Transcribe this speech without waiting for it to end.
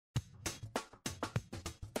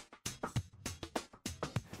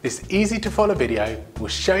This easy to follow video will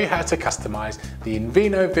show you how to customize the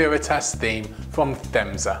Vino Veritas theme from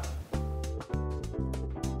Themsa.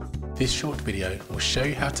 This short video will show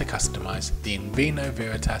you how to customize the Vino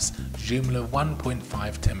Veritas Joomla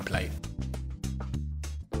 1.5 template.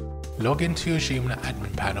 Log into your Joomla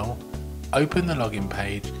admin panel, open the login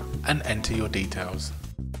page and enter your details.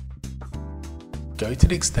 Go to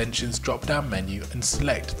the Extensions drop-down menu and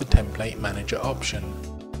select the Template Manager option.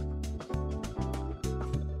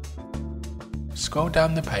 Scroll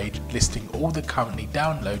down the page listing all the currently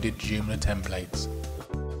downloaded Joomla templates.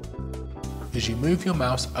 As you move your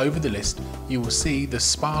mouse over the list, you will see the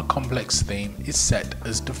Spa Complex theme is set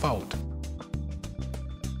as default.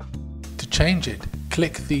 To change it,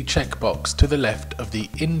 click the checkbox to the left of the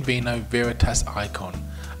Vino Veritas icon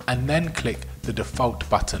and then click the Default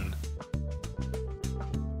button.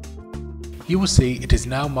 You will see it is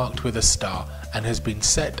now marked with a star and has been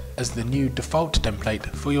set as the new default template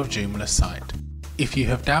for your Joomla site. If you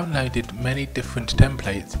have downloaded many different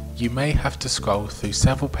templates, you may have to scroll through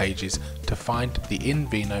several pages to find the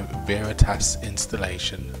Vino Veritas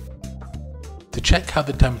installation. To check how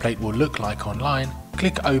the template will look like online,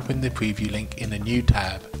 click open the preview link in a new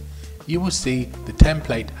tab. You will see the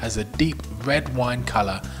template has a deep red wine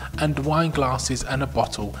colour and wine glasses and a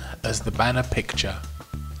bottle as the banner picture.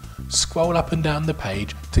 Scroll up and down the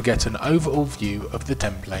page to get an overall view of the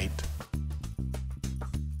template.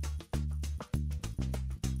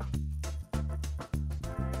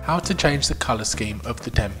 How to change the colour scheme of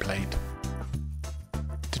the template.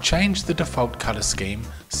 To change the default colour scheme,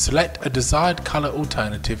 select a desired colour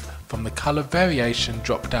alternative from the Colour Variation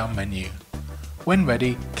drop-down menu. When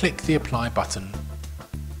ready, click the Apply button.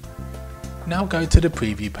 Now go to the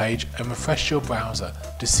preview page and refresh your browser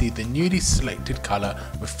to see the newly selected colour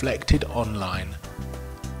reflected online.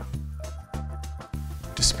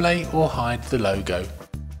 Display or hide the logo.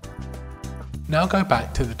 Now go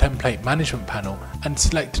back to the Template Management panel and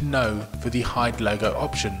select No for the Hide Logo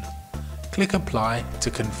option. Click Apply to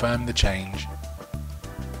confirm the change.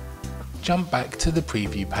 Jump back to the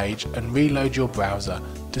preview page and reload your browser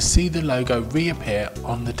to see the logo reappear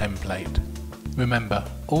on the template. Remember,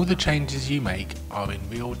 all the changes you make are in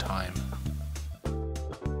real time.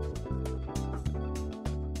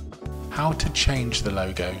 How to change the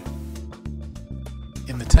logo.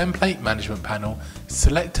 In the Template Management panel,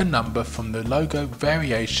 select a number from the Logo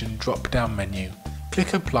Variation drop-down menu.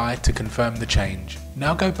 Click Apply to confirm the change.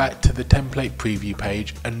 Now go back to the Template Preview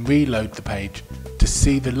page and reload the page to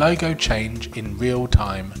see the logo change in real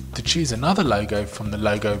time. To choose another logo from the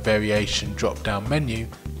Logo Variation drop-down menu,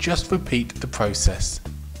 just repeat the process.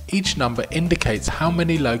 Each number indicates how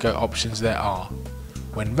many logo options there are.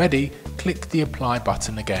 When ready, click the Apply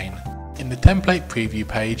button again. In the Template Preview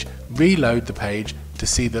page, reload the page to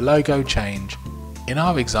see the logo change. In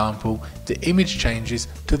our example, the image changes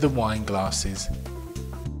to the wine glasses.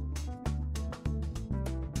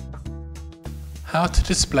 How to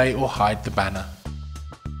display or hide the banner.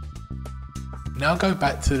 Now go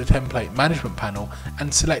back to the Template Management panel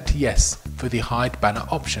and select Yes for the Hide Banner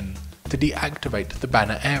option to deactivate the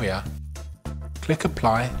banner area. Click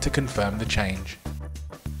Apply to confirm the change.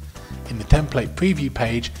 In the Template Preview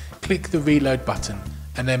page, click the Reload button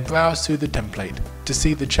and then browse through the template to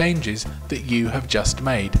see the changes that you have just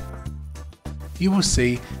made. You will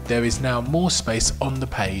see there is now more space on the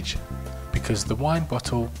page because the wine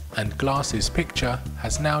bottle and glasses picture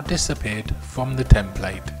has now disappeared from the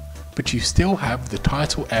template. But you still have the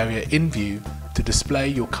title area in view to display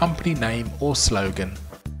your company name or slogan.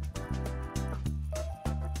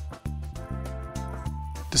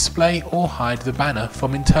 Display or hide the banner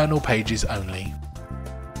from internal pages only.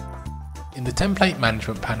 In the Template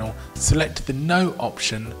Management panel, select the No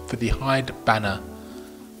option for the Hide banner.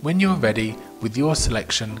 When you are ready with your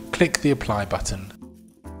selection, click the Apply button.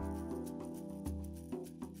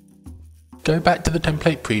 Go back to the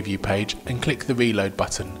Template Preview page and click the Reload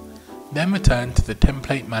button. Then return to the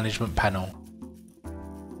Template Management panel.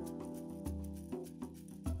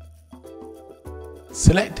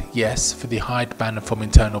 Select Yes for the Hide Banner from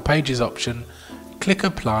Internal Pages option. Click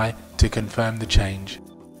Apply to confirm the change.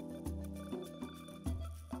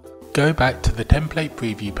 Go back to the Template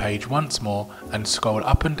Preview page once more and scroll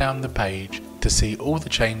up and down the page to see all the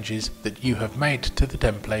changes that you have made to the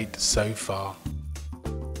template so far.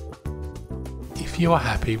 If you are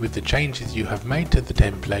happy with the changes you have made to the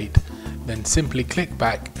template, then simply click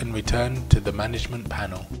back and return to the Management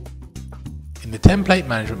panel. In the Template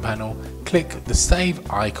Management panel, click the Save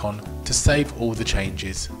icon to save all the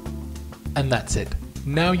changes. And that's it.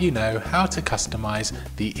 Now you know how to customize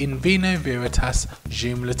the Vino Veritas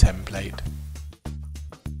Joomla template.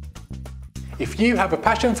 If you have a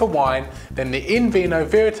passion for wine, then the Vino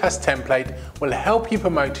Veritas template will help you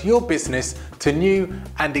promote your business to new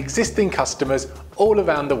and existing customers all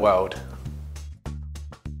around the world.